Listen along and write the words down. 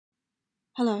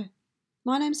Hello,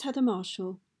 my name's Heather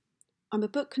Marshall. I'm a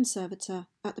book conservator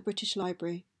at the British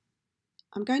Library.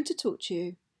 I'm going to talk to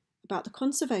you about the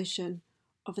conservation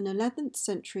of an 11th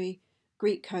century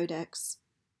Greek codex,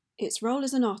 its role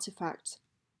as an artefact,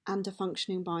 and a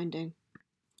functioning binding.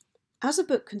 As a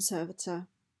book conservator,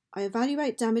 I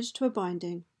evaluate damage to a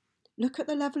binding, look at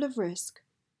the level of risk,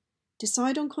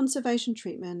 decide on conservation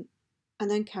treatment, and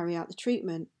then carry out the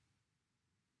treatment.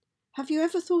 Have you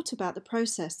ever thought about the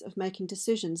process of making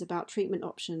decisions about treatment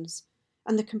options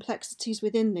and the complexities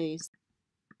within these?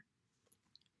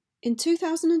 In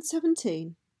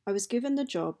 2017, I was given the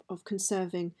job of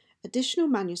conserving additional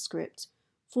manuscript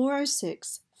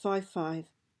 40655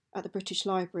 at the British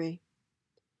Library.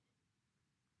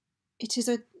 It is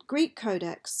a Greek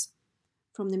codex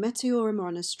from the Meteora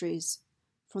monasteries,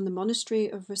 from the monastery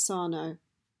of Rossano.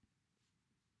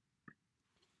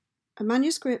 A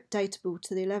manuscript datable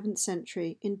to the 11th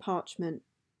century in parchment.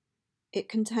 It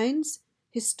contains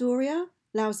Historia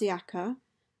Lausiaca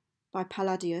by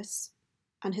Palladius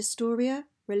and Historia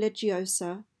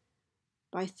Religiosa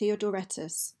by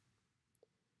Theodoretus.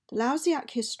 The Lausiac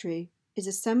history is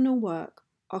a seminal work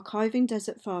archiving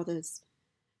Desert Fathers,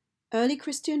 early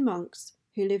Christian monks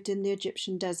who lived in the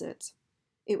Egyptian desert.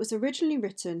 It was originally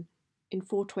written in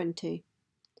 420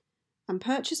 and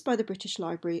purchased by the British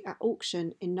Library at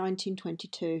auction in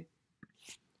 1922.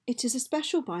 It is a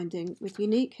special binding with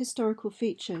unique historical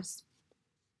features.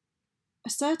 A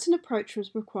certain approach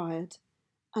was required,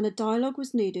 and a dialogue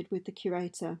was needed with the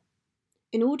curator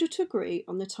in order to agree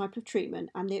on the type of treatment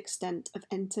and the extent of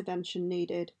intervention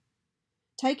needed,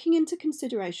 taking into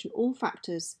consideration all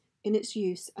factors in its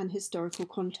use and historical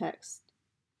context.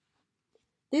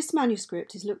 This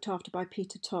manuscript is looked after by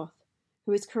Peter Toth,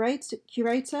 who is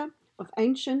curator of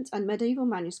ancient and medieval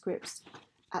manuscripts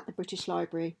at the British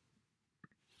Library.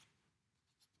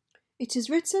 It is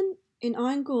written in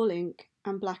iron gall ink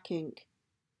and black ink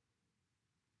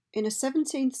in a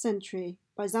 17th century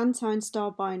Byzantine style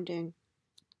binding,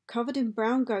 covered in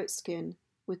brown goat skin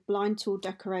with blind tool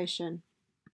decoration.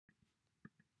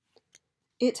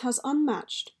 It has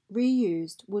unmatched,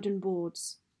 reused wooden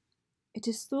boards. It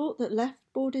is thought that left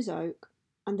board is oak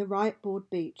and the right board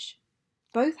beech,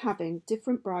 both having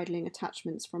different bridling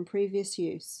attachments from previous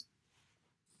use.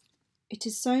 It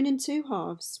is sewn in two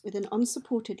halves with an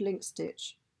unsupported link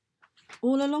stitch,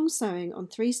 all along sewing on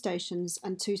 3 stations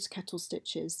and 2 kettle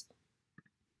stitches.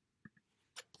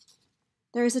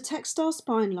 There is a textile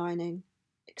spine lining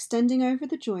extending over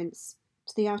the joints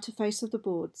to the outer face of the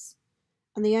boards,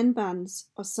 and the end bands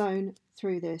are sewn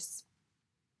through this.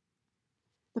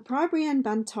 The primary end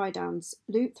band tie-downs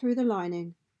loop through the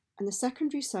lining, and the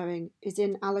secondary sewing is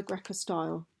in alla Greca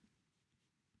style.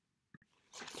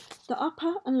 The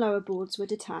upper and lower boards were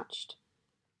detached,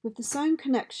 with the sewn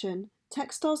connection,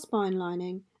 textile spine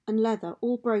lining and leather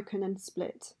all broken and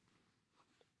split.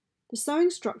 The sewing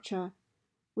structure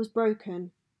was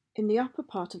broken in the upper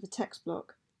part of the text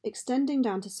block, extending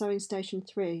down to sewing station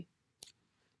 3.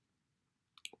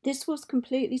 This was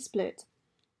completely split,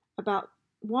 about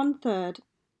 1/3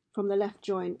 from the left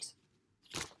joint.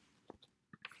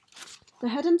 The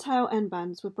head and tail end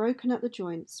bands were broken at the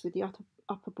joints with the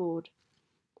upper board,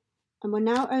 and were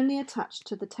now only attached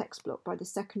to the text block by the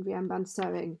secondary end band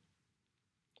sewing.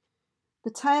 The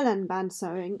tail end band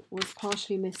sewing was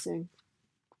partially missing.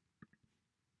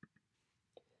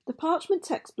 The parchment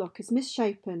text block is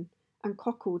misshapen and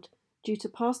cockled due to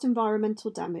past environmental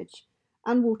damage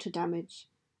and water damage,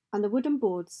 and the wooden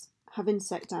boards have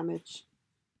insect damage.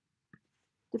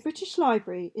 The British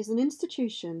Library is an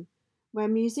institution where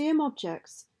museum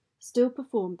objects still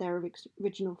perform their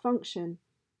original function.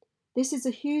 This is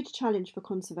a huge challenge for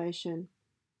conservation.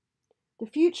 The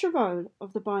future role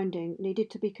of the binding needed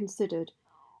to be considered,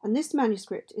 and this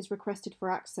manuscript is requested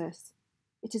for access.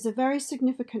 It is a very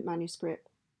significant manuscript.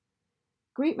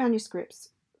 Greek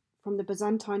manuscripts from the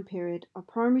Byzantine period are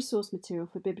primary source material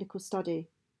for biblical study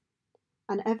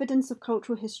and evidence of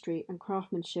cultural history and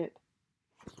craftsmanship.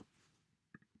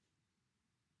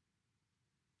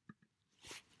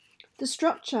 The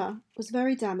structure was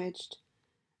very damaged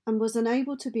and was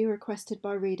unable to be requested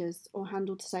by readers or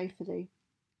handled safely.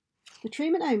 The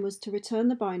treatment aim was to return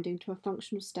the binding to a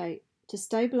functional state, to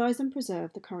stabilise and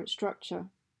preserve the current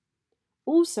structure.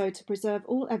 Also to preserve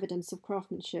all evidence of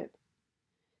craftsmanship.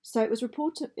 So it was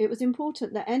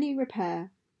important that any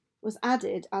repair was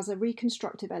added as a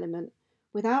reconstructive element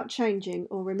without changing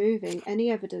or removing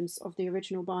any evidence of the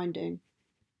original binding.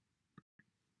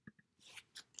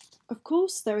 Of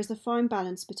course, there is a fine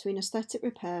balance between aesthetic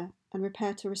repair and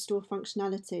repair to restore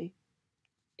functionality.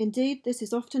 Indeed, this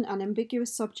is often an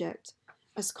ambiguous subject,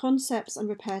 as concepts and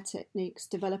repair techniques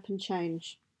develop and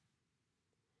change.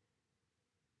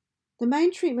 The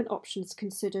main treatment options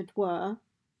considered were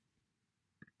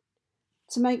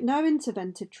to make no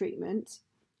interventive treatment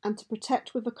and to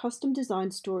protect with a custom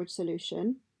designed storage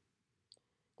solution.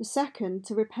 The second,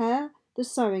 to repair the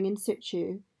sewing in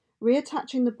situ,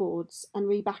 reattaching the boards and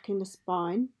rebacking the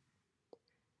spine.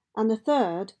 And the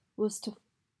third was to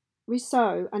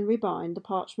resew and rebind the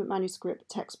parchment manuscript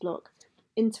text block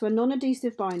into a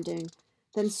non-adhesive binding,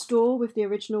 then store with the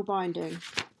original binding.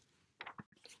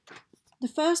 The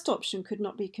first option could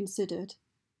not be considered,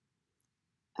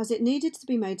 as it needed to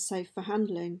be made safe for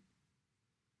handling.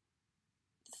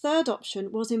 The third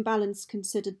option was in balance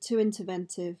considered too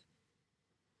interventive.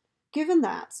 Given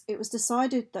that, it was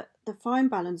decided that the fine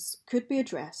balance could be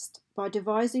addressed by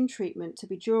devising treatment to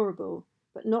be durable,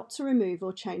 but not to remove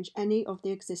or change any of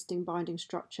the existing binding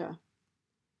structure,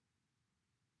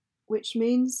 which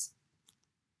means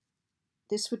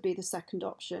this would be the second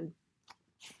option.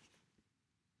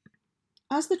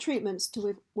 As the treatments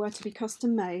were to be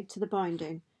custom made to the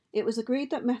binding, it was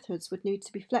agreed that methods would need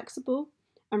to be flexible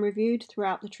and reviewed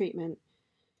throughout the treatment.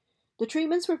 The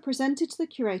treatments were presented to the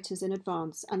curators in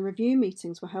advance and review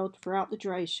meetings were held throughout the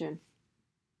duration.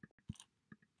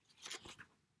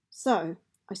 So,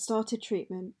 I started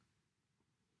treatment.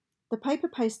 The paper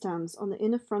paste downs on the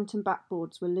inner front and back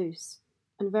boards were loose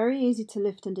and very easy to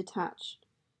lift and detach,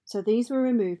 so these were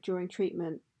removed during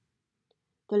treatment.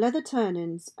 The leather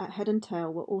turn-ins at head and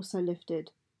tail were also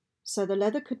lifted, so the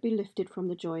leather could be lifted from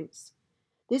the joints.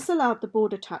 This allowed the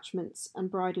board attachments and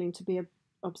bridling to be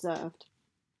observed.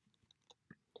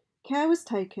 Care was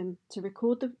taken to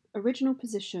record the original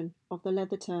position of the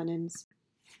leather turn-ins.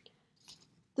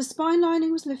 The spine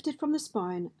lining was lifted from the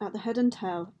spine at the head and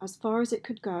tail as far as it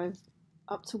could go,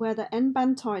 up to where the end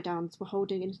band tie-downs were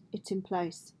holding it in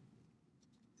place.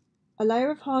 A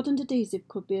layer of hardened adhesive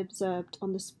could be observed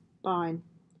on the spine.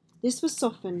 This was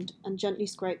softened and gently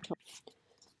scraped off.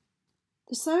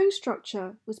 The sewing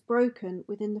structure was broken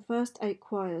within the first 8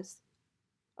 quires.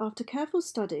 After careful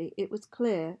study, it was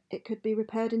clear it could be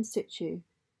repaired in situ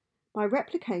by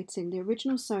replicating the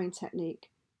original sewing technique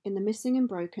in the missing and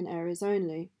broken areas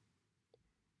only.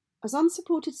 As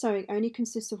unsupported sewing only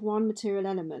consists of one material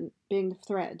element, being the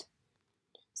thread,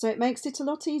 so it makes it a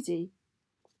lot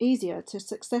easier to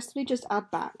successfully just add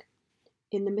back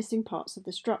in the missing parts of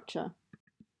the structure.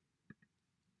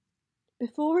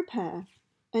 Before repair,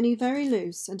 any very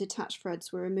loose and detached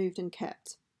threads were removed and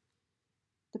kept.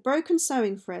 The broken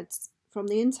sewing threads from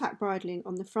the intact bridling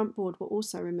on the front board were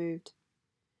also removed.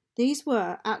 These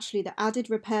were actually the added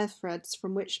repair threads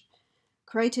from which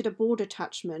created a board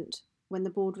attachment when the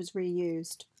board was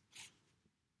reused.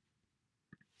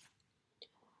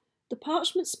 The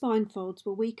parchment spine folds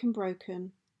were weak and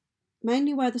broken,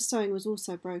 mainly where the sewing was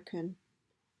also broken.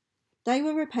 They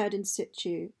were repaired in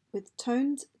situ with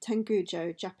toned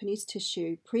tengujo Japanese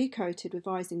tissue pre-coated with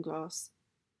isinglass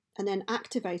and then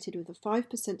activated with a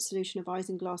 5% solution of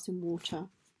isinglass in water.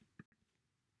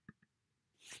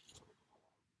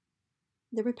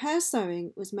 The repair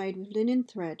sewing was made with linen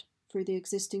thread through the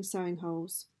existing sewing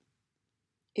holes.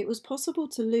 It was possible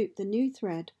to loop the new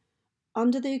thread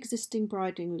under the existing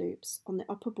bridling loops on the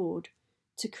upper board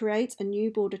to create a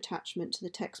new board attachment to the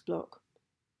text block.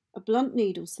 A blunt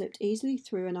needle slipped easily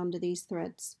through and under these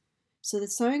threads, so the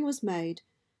sewing was made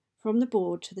from the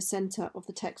board to the centre of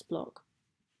the text block.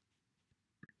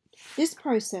 This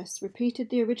process repeated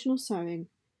the original sewing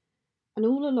and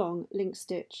all along link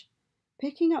stitch,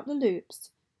 picking up the loops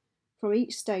from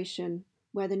each station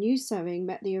where the new sewing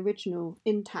met the original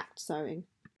intact sewing.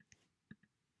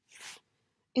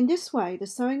 In this way, the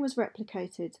sewing was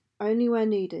replicated only where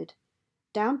needed,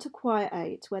 down to quire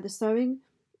 8 where the sewing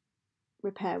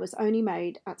repair was only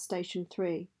made at station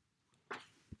 3.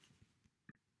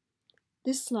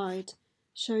 This slide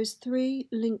shows 3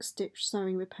 link stitch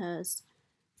sewing repairs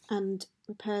and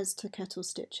repairs to kettle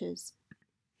stitches.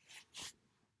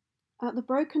 At the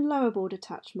broken lower board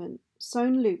attachment,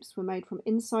 sewn loops were made from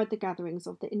inside the gatherings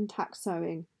of the intact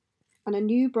sewing, and a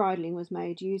new bridling was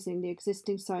made using the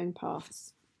existing sewing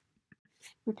paths.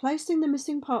 Replacing the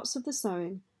missing parts of the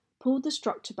sewing pulled the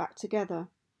structure back together,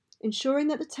 ensuring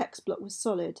that the text block was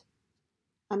solid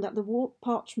and that the warped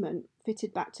parchment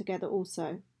fitted back together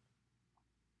also.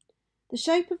 The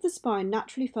shape of the spine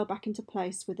naturally fell back into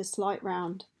place with a slight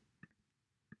round.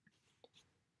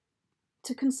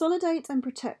 To consolidate and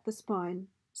protect the spine,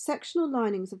 sectional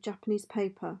linings of Japanese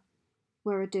paper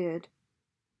were adhered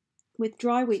with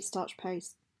dry wheat starch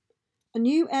paste. A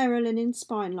new aerolinen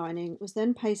spine lining was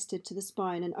then pasted to the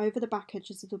spine and over the back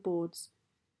edges of the boards,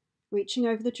 reaching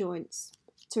over the joints,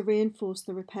 to reinforce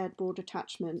the repaired board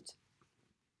attachment.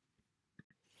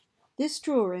 This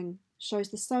drawing shows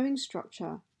the sewing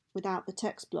structure without the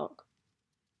text block.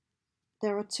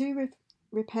 There are two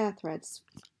repair threads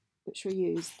which were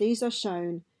used. These are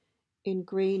shown in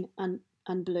green and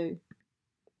blue.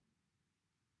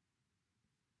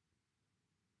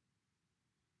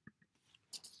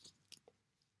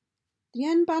 The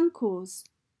end band cores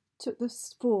took the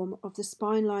form of the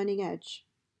spine lining edge,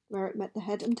 where it met the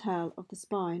head and tail of the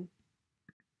spine.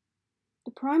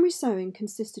 The primary sewing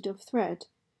consisted of thread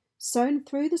sewn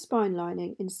through the spine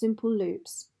lining in simple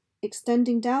loops,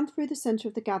 extending down through the centre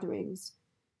of the gatherings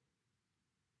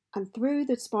and through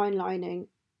the spine lining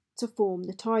to form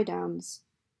the tie-downs.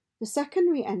 The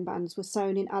secondary end bands were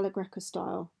sewn in alla greca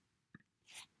style.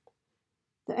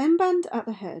 The end band at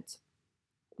the head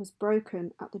was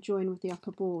broken at the join with the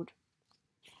upper board.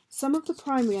 Some of the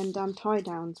primary end band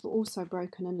tie-downs were also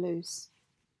broken and loose.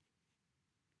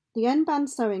 The end band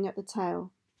sewing at the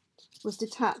tail was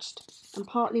detached and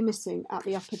partly missing at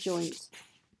the upper joint.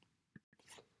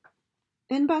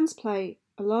 End bands play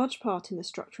a large part in the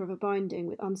structure of a binding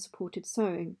with unsupported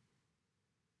sewing,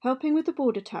 helping with the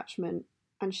board attachment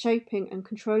and shaping and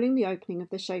controlling the opening of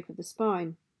the shape of the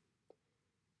spine.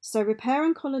 So repair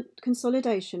and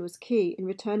consolidation was key in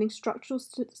returning structural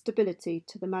stability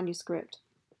to the manuscript.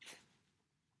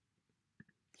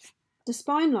 The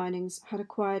spine linings had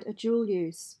acquired a dual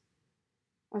use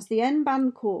as the end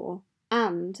band core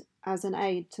and as an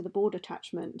aid to the board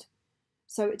attachment.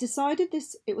 So it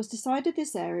was decided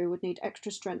this area would need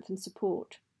extra strength and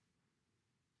support.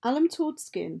 Alum tawed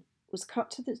skin was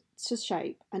cut to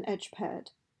shape and edge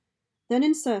paired, then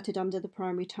inserted under the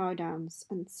primary tie-downs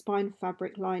and spine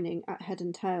fabric lining at head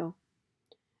and tail,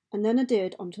 and then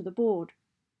adhered onto the board.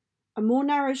 A more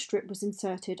narrow strip was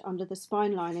inserted under the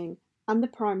spine lining and the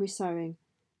primary sewing.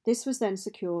 This was then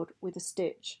secured with a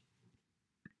stitch.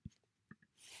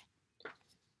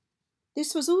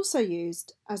 This was also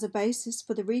used as a basis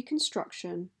for the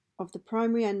reconstruction of the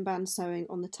primary end band sewing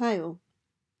on the tail.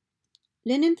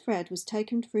 Linen thread was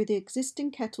taken through the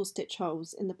existing kettle stitch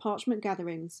holes in the parchment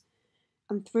gatherings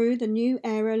and through the new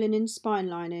aero linen spine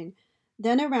lining,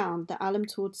 then around the alum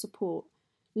tawed support,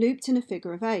 looped in a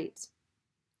figure of 8.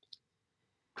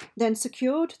 Then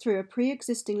secured through a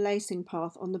pre-existing lacing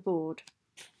path on the board.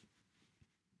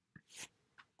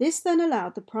 This then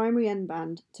allowed the primary end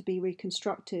band to be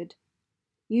reconstructed,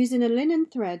 using a linen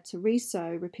thread to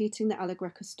resew, repeating the alla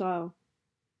greca style.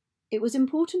 It was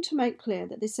important to make clear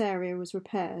that this area was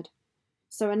repaired,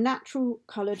 so a natural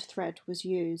coloured thread was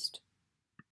used.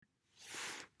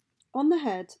 On the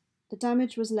head, the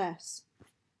damage was less,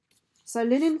 so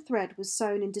linen thread was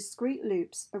sewn in discrete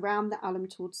loops around the alum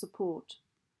tawed support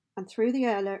and through the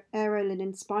aero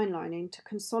linen spine lining to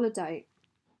consolidate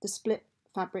the split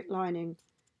fabric lining,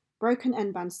 broken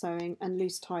end band sewing and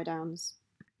loose tie-downs.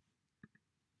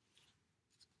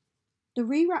 The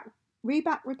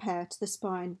reback repair to the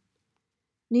spine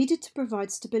needed to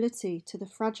provide stability to the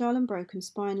fragile and broken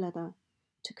spine leather,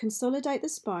 to consolidate the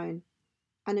spine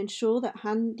and ensure that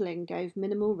handling gave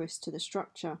minimal risk to the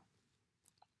structure.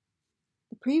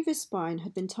 The previous spine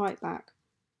had been tight back.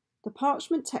 The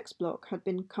parchment text block had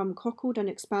become cockled and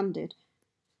expanded,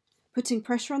 putting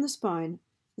pressure on the spine,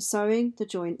 the sewing, the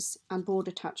joints and board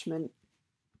attachment.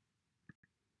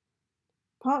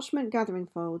 Parchment gathering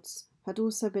folds had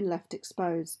also been left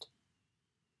exposed.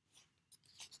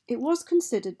 It was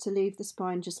considered to leave the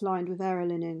spine just lined with aero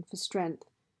linen for strength,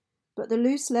 but the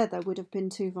loose leather would have been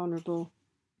too vulnerable.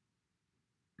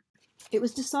 It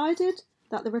was decided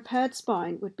that the repaired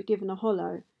spine would be given a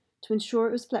hollow to ensure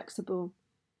it was flexible.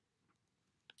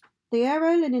 The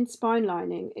aero linen spine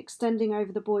lining extending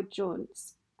over the board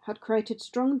joints had created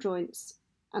strong joints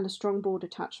and a strong board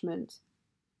attachment.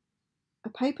 A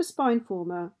paper spine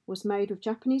former was made with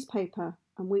Japanese paper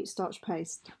and wheat starch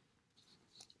paste,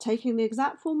 taking the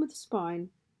exact form of the spine,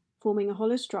 forming a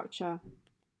hollow structure.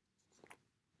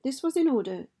 This was in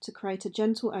order to create a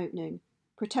gentle opening,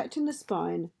 protecting the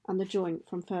spine and the joint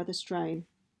from further strain.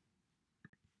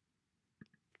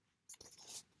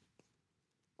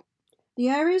 The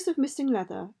areas of missing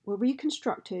leather were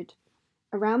reconstructed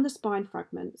around the spine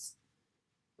fragments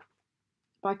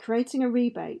by creating a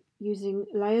rebate using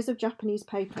layers of Japanese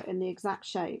paper in the exact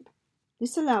shape.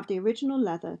 This allowed the original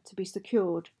leather to be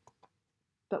secured,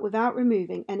 but without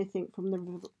removing anything from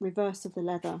the reverse of the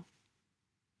leather.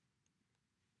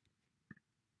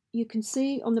 You can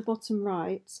see on the bottom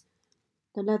right,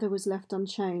 the leather was left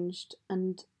unchanged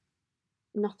and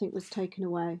nothing was taken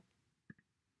away.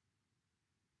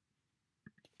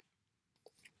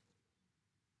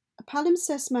 A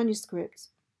palimpsest manuscript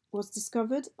was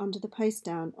discovered under the paste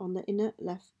down on the inner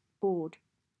left board.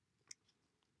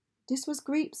 This was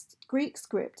Greek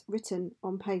script written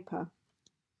on paper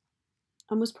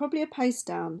and was probably a paste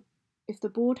down if the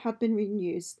board had been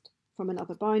reused from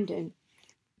another binding.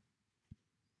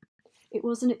 It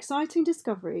was an exciting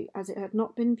discovery as it had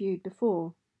not been viewed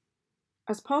before.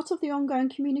 As part of the ongoing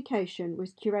communication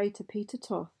with curator Peter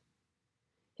Toth,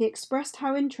 he expressed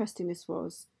how interesting this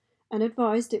was and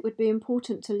advised it would be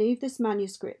important to leave this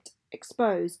manuscript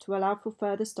exposed to allow for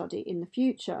further study in the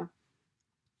future.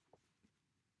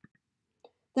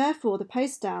 Therefore, the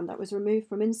paste down that was removed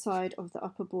from inside of the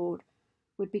upper board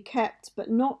would be kept but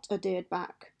not adhered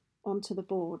back onto the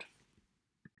board.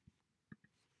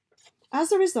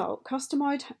 As a result,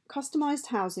 customised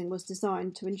housing was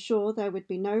designed to ensure there would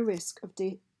be no risk of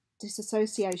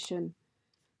disassociation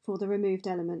for the removed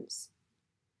elements,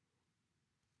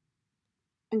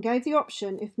 and gave the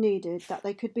option, if needed, that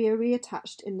they could be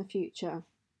reattached in the future.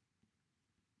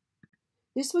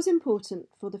 This was important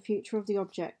for the future of the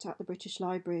object at the British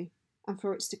Library and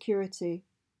for its security.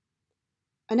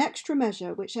 An extra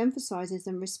measure which emphasises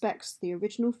and respects the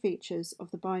original features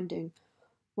of the binding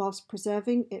whilst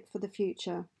preserving it for the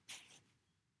future.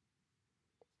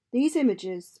 These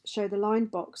images show the lined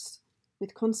box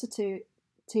with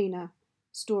concertina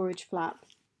storage flap,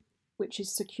 which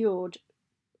is secured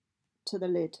to the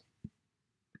lid.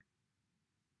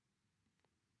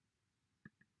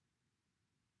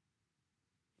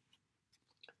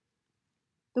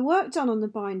 The work done on the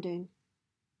binding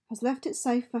has left it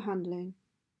safe for handling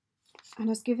and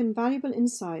has given valuable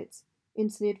insights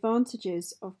into the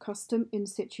advantages of custom in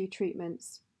situ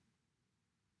treatments.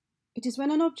 It is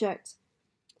when an object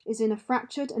is in a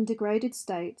fractured and degraded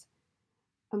state,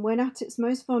 and when at its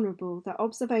most vulnerable, that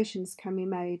observations can be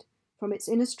made from its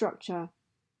inner structure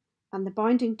and the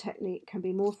binding technique can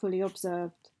be more fully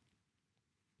observed.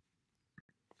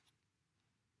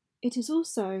 It is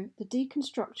also the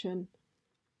deconstruction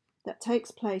that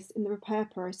takes place in the repair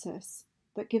process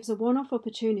that gives a one-off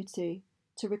opportunity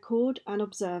to record and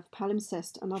observe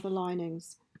palimpsest and other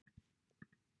linings.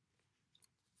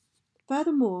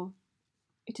 Furthermore,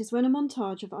 it is when a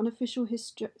montage of unofficial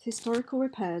historical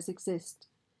repairs exist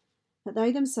that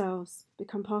they themselves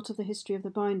become part of the history of the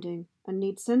binding and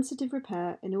need sensitive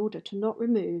repair in order to not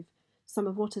remove some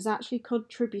of what has actually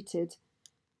contributed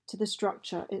to the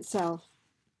structure itself.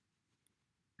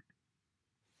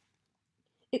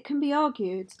 It can be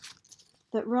argued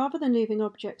that rather than leaving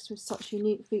objects with such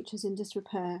unique features in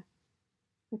disrepair,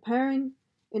 repairing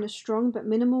in a strong but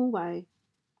minimal way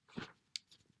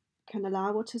can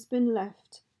allow what has been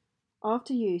left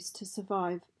after use to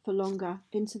survive for longer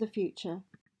into the future.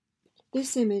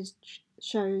 This image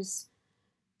shows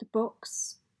the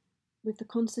box with the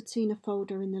concertina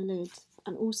folder in the lid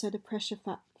and also the pressure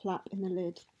flap in the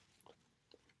lid,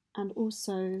 and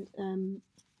also the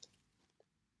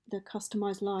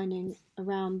customised lining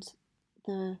around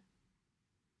the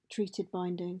treated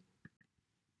binding.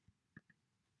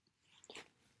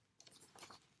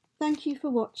 Thank you for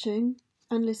watching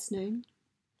and listening,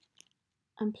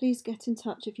 and please get in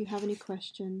touch if you have any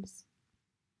questions.